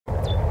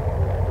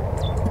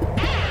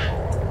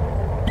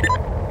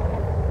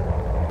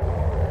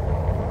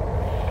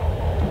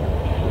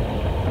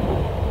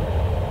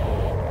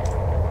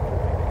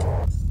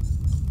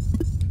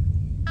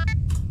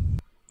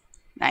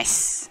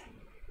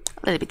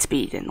little bit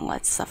speed and all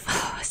that stuff.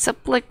 It's a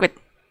liquid.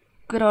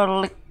 Good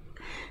old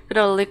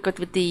liquid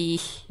with the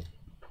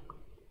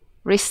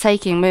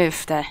risk-taking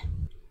move there.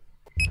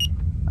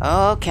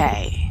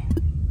 Okay.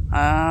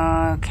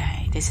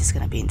 Okay, this is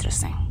gonna be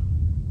interesting.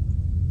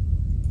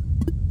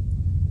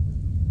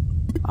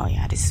 Oh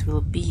yeah, this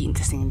will be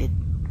interesting indeed.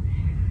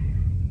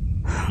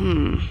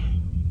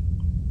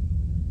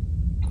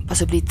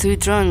 Possibly 2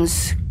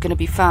 drones gonna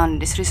be found in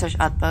this research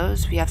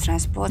outpost. We have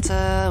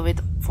transporter with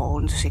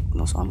phone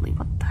signals only.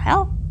 What the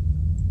hell?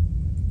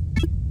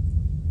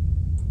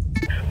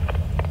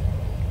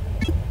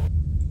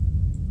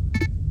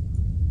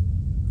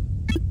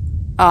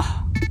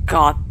 Oh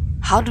god,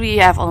 how do we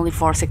have only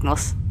 4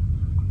 signals?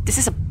 This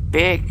is a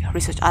big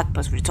research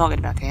outpost we're talking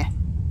about here.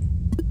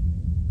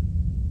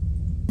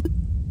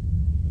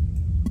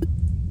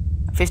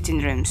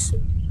 15 rooms.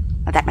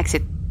 Now that makes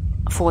it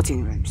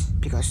 14 rooms,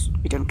 because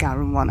we don't count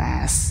room 1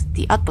 as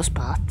the outpost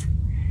part.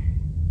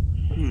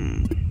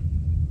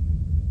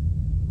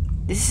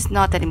 This is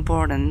not that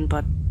important,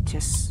 but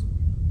just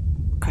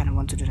kind of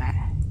want to do that.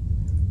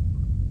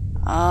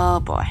 Oh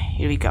boy,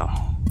 here we go.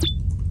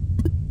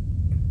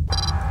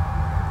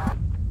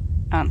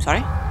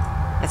 Sorry?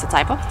 That's a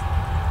typo?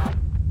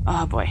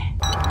 Oh boy.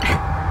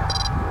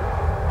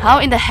 How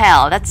in the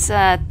hell? That's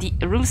the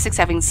room 6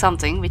 having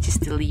something, which is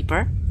the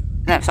Leaper.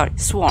 No, sorry,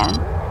 Swarm.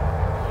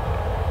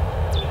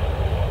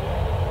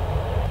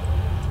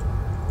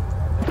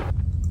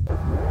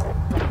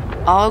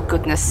 Oh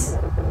goodness.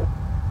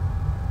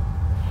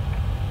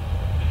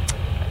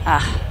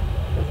 Ah.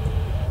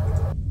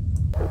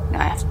 No,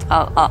 I have to,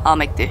 I'll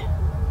make do.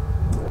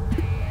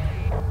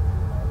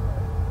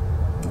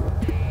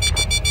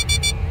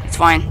 It's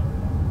fine.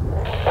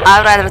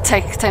 I'd rather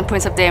take 10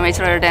 points of damage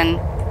rather than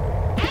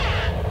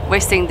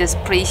wasting this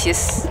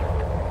precious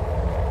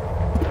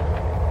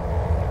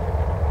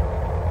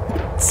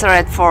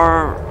thread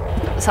for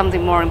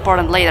something more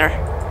important later.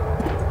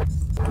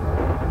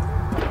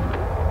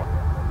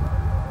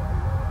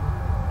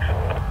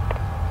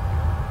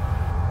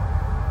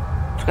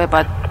 Forgot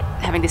about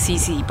having the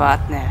CC, but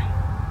no.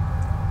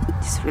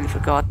 Just really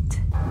forgot.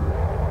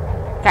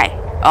 Okay.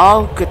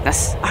 Oh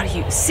goodness. Are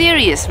you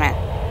serious, man?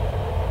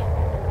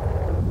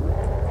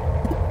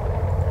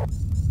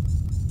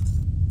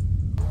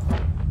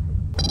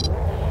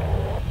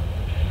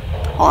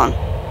 Hold on.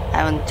 I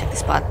haven't checked the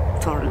spot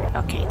thoroughly.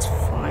 Okay, it's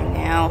fine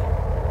now.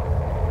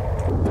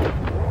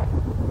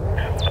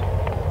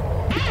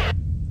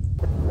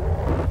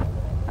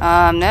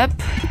 Nope.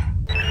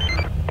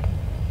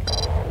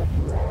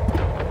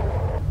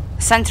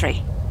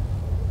 Sentry.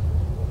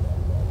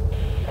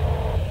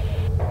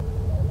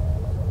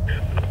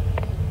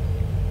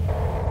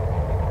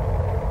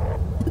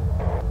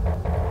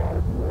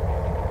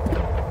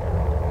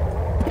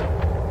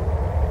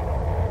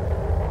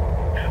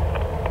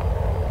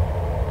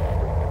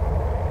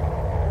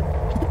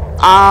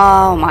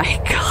 Oh my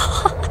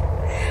god.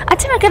 I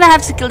think I'm gonna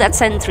have to kill that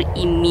sentry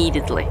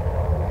immediately.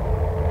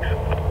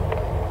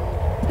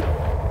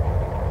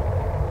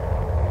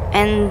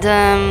 And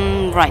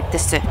right,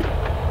 this too.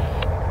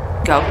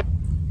 Go.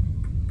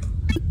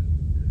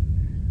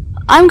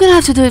 I'm gonna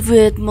have to do it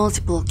with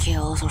multiple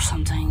kills or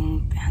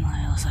something, and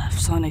I also have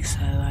Sonic,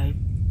 so I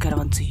gotta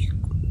want to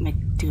make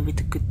do with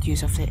the good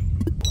use of it.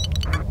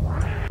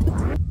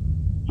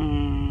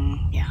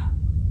 Yeah.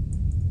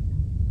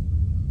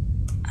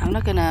 I'm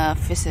not gonna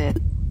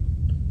visit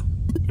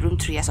room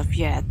 3 as of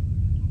yet.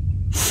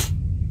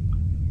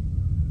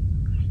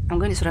 I'm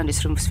going to surround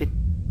these rooms with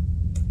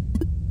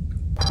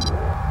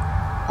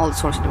all the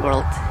swords in the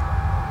world.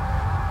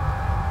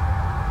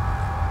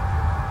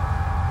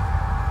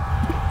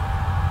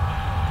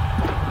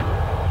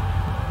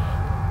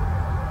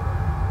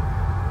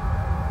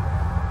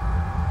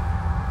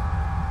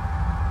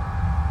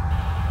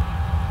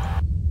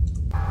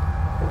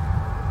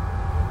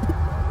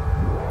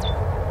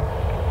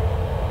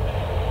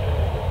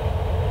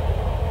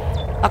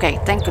 Okay,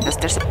 thank goodness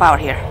there's a power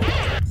here.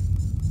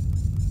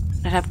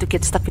 I don't have to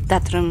get stuck with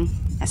that room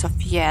as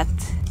of yet.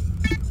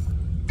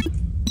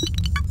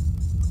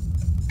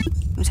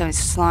 I'm having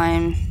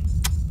slime.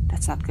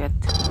 That's not good.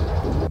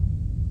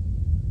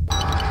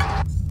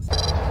 I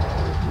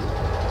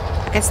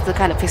can still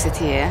kind of fix it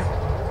here,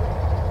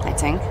 I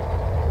think.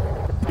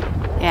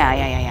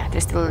 Yeah.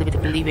 There's still a little bit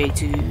of leeway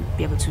to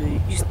be able to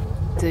use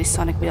the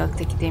Sonic without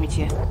taking damage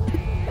here.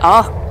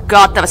 Oh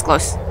god, that was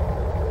close.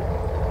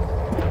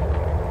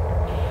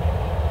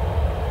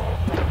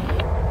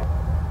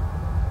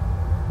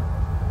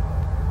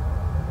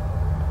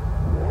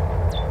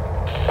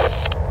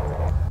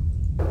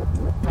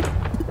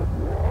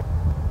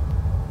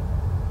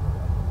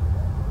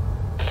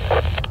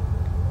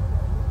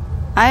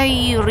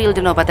 I really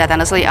don't know about that,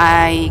 honestly.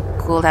 I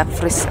could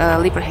have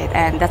Leaper hit,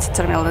 and that's a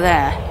terminal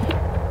there.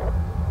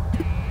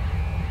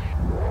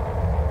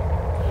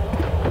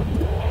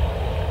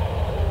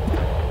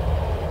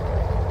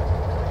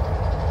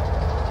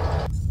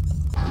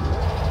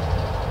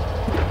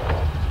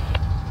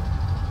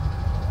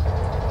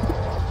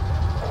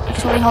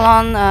 Actually, hold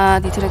on,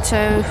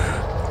 D22.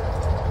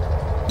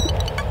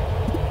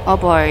 Oh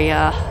boy,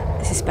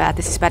 this is bad,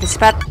 this is bad, this is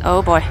bad.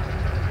 Oh boy.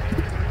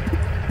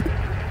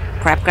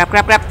 Grab, grab,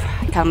 grab, grab.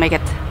 I can't make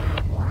it.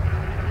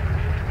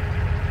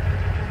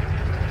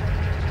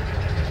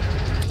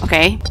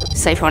 Okay,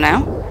 safe for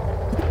now.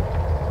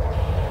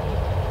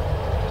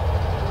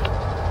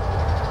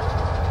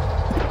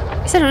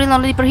 Is there really no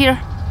leaper here?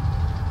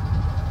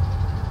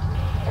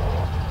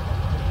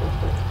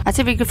 I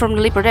think we get from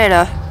the leaper there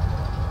though.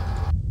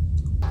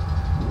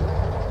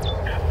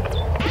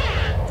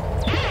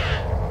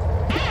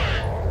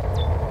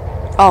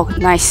 Oh,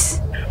 nice.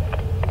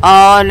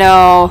 Oh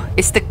no,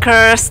 it's the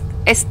cursed.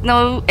 It's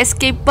no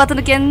escape button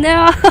again.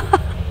 No.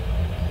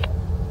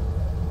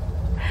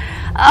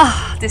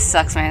 Ah, this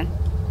sucks, man.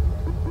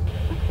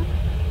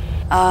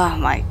 Oh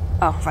my.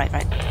 Oh, right.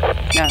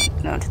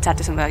 No, the tap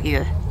doesn't work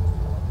either.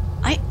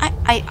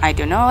 I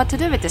don't know what to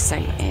do with this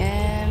thing.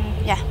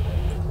 Yeah.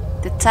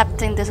 The tap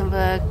thing doesn't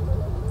work.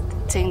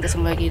 The thing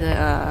doesn't work either.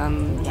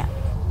 Yeah.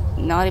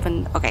 Not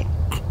even. Okay.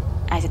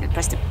 I didn't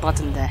press the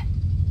button there.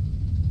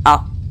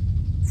 Oh.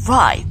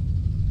 Right.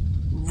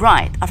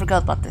 I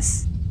forgot about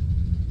this.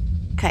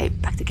 Okay,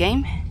 back to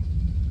game.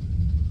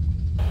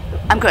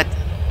 I'm good.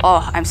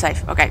 Oh, I'm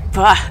safe. Okay.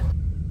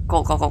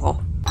 Go.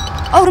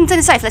 Oh, room 10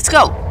 is safe. Let's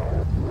go.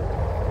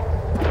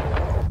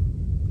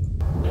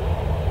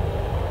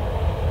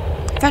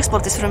 Have I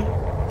explored this room?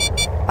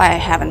 I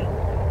haven't.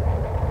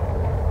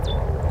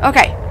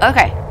 Okay.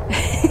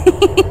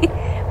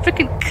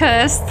 Freaking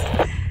cursed.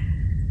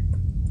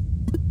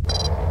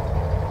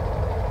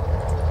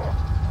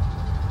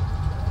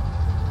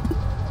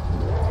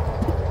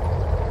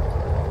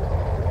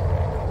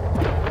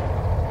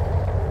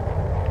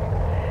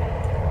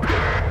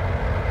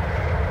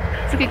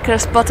 Freaking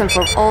cursed button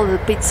for all the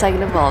bits I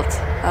can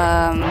vault.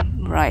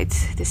 Right.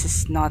 This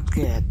is not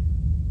good.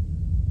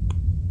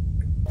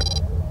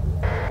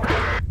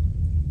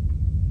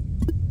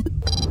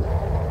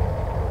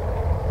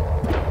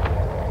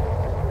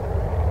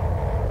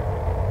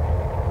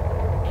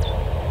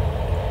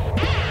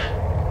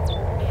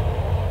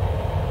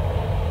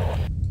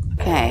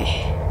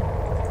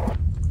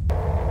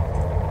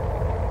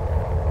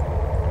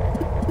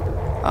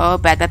 Oh,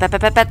 bad.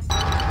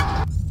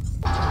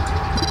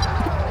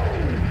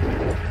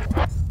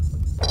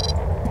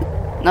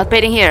 Not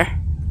baiting here.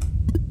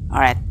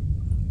 Alright.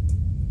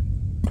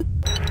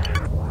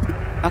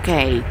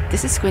 Okay,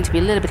 this is going to be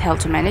a little bit hell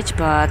to manage,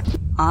 but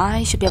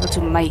I should be able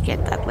to make it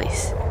at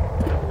least.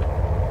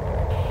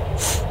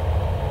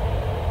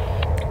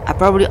 I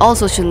probably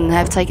also shouldn't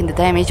have taken the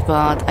damage,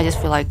 but I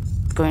just feel like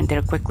going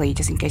there quickly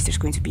just in case there's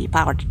going to be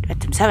power at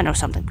Team 7 or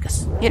something,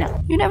 because, you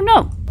know, you never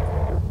know.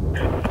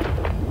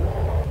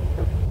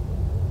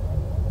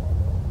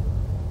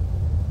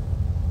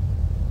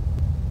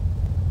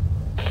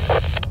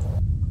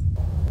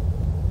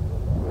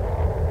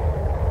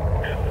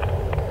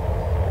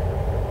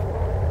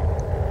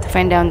 The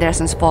friend down there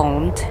hasn't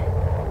spawned.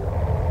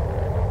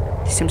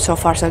 This seems so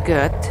far so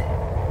good.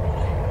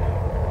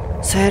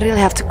 So I really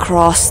have to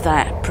cross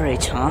that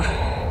bridge, huh?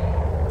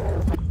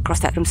 Cross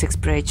that room 6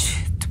 bridge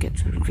to get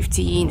to room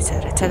 15,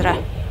 etc, etc.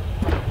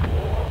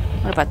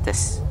 What about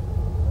this?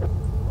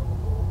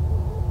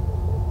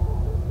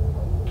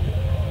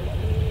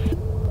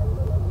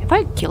 Have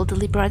I killed the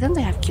leaper? I don't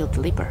think I have killed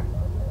the leaper.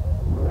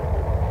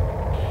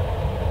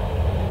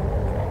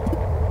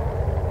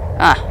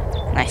 Ah,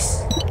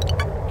 nice.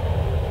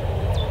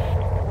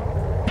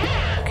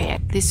 Okay,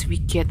 at least we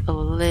get a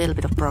little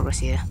bit of progress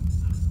here.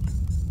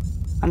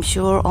 I'm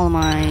sure all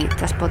my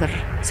transporter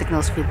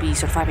signals will be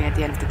surviving at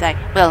the end of the day.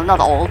 Well,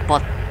 not all,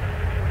 but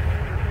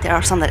there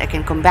are some that I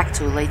can come back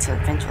to later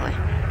eventually.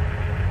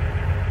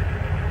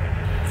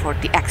 For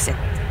the exit.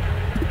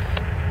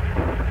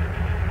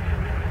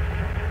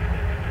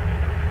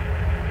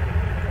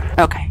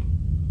 Okay.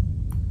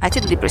 I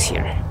think the leaper's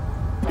here.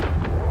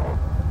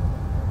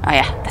 Oh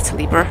yeah, that's a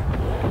leaper.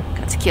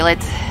 Got to kill it.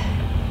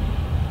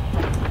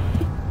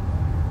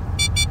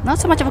 Not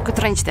so much of a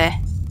good range there.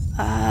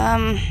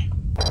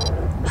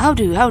 How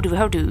do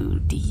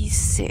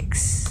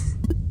D6?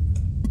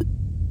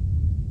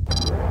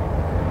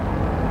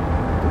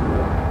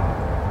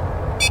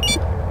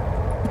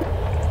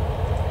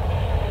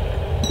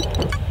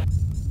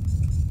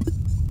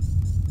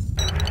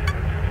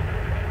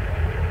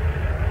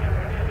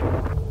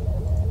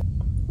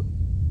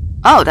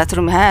 Oh, that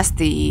room has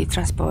the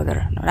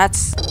transporter. No,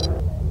 that's...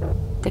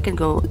 They can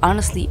go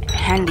honestly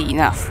handy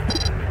enough.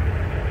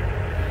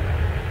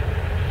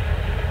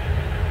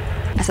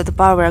 As at the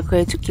part where I'm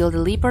going to kill the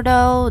leaper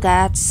though,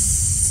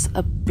 that's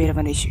a bit of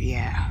an issue,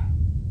 yeah.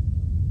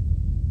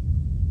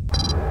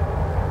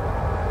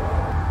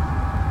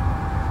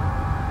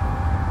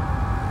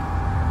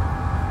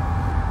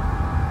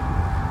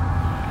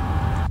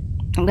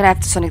 I'm gonna have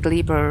to sonic the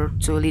leaper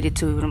to lead it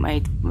to room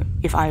 8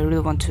 if I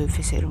really want to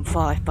visit room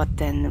 5, but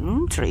then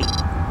room 3.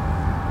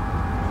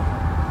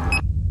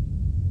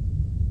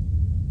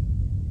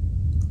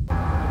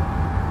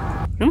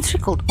 Room 3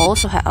 could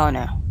also have... oh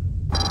no.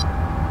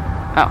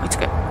 Oh, it's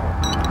good.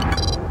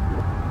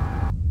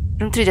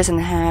 Room 3 doesn't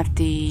have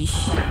the...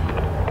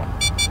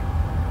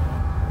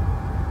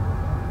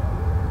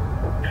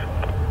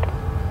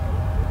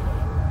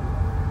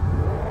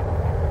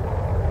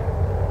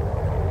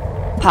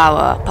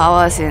 Power.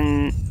 Power's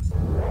in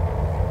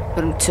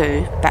room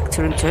 2. Back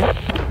to room 2.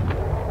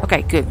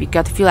 Okay, good. We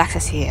got fuel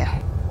access here.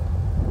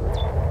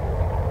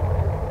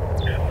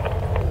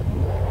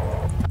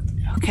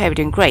 Okay, we're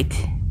doing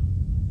great.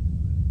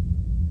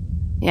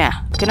 Yeah,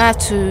 gonna have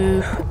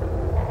to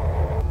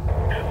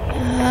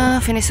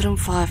finish room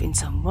 5 in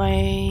some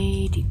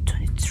way.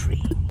 D23.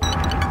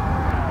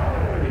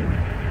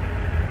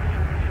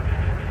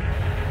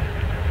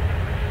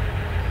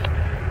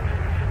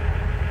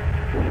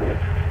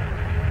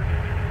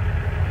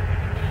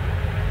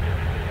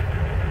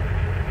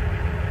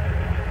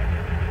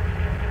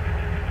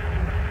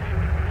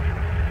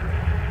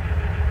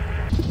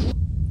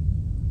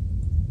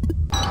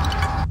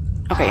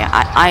 Okay,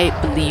 I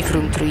believe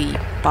room 3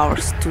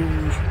 powers 2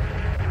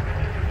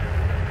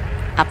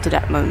 up to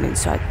that moment,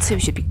 so I'd say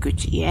we should be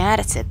good. Yeah,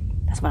 that's it.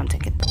 That's what I'm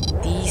thinking.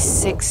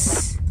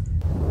 D6.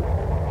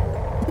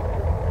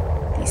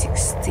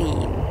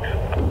 D16.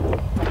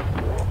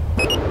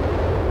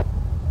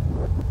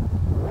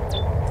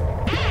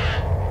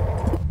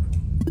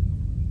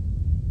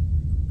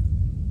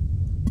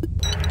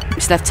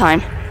 We still have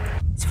time.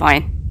 It's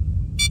fine.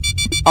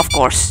 Of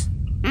course.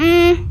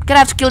 Gonna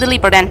have to kill the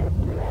Leaper then.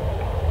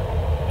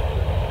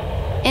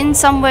 In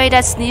some way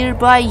that's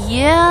nearby,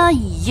 yeah,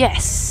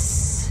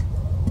 yes.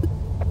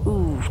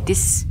 Ooh,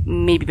 this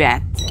may be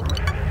bad.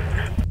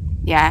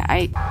 Yeah,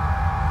 wait,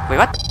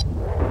 what?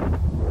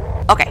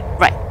 Okay,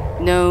 right.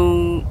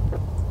 No.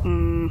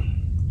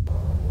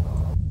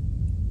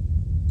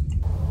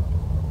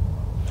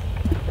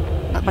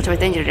 Not much of a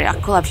danger there. I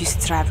could have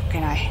used trap,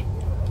 can I?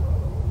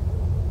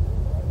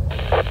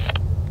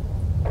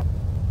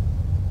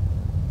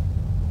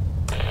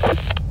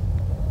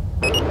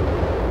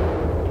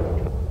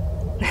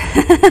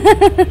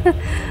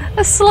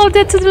 A slow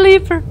death to the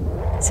Leaper.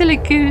 Silly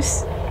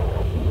goose.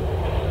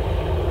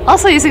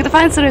 Also, using the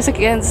Panzers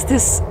against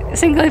this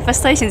single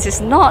infestations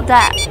is not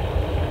that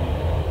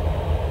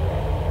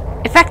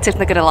effective,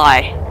 not gonna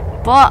lie.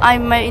 But I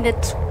made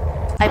it.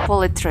 I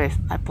pulled it through.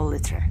 I pulled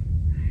it through.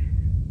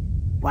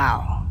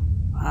 Wow.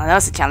 That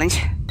was a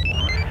challenge.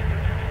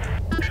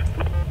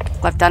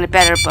 Could have done it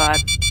better,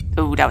 but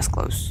oh, that was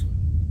close.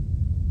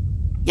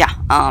 Yeah,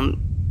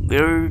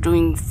 we're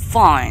doing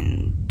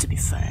fine. To be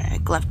fair,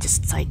 Glaive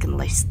just taken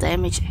less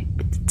damage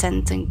with the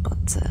tenting,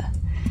 but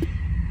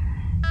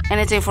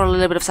anything for a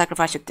little bit of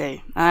sacrifice should do.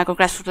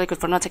 Congrats for Liquid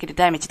for not taking the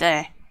damage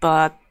there,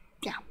 but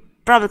yeah,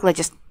 probably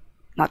just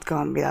not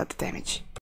gone without the damage.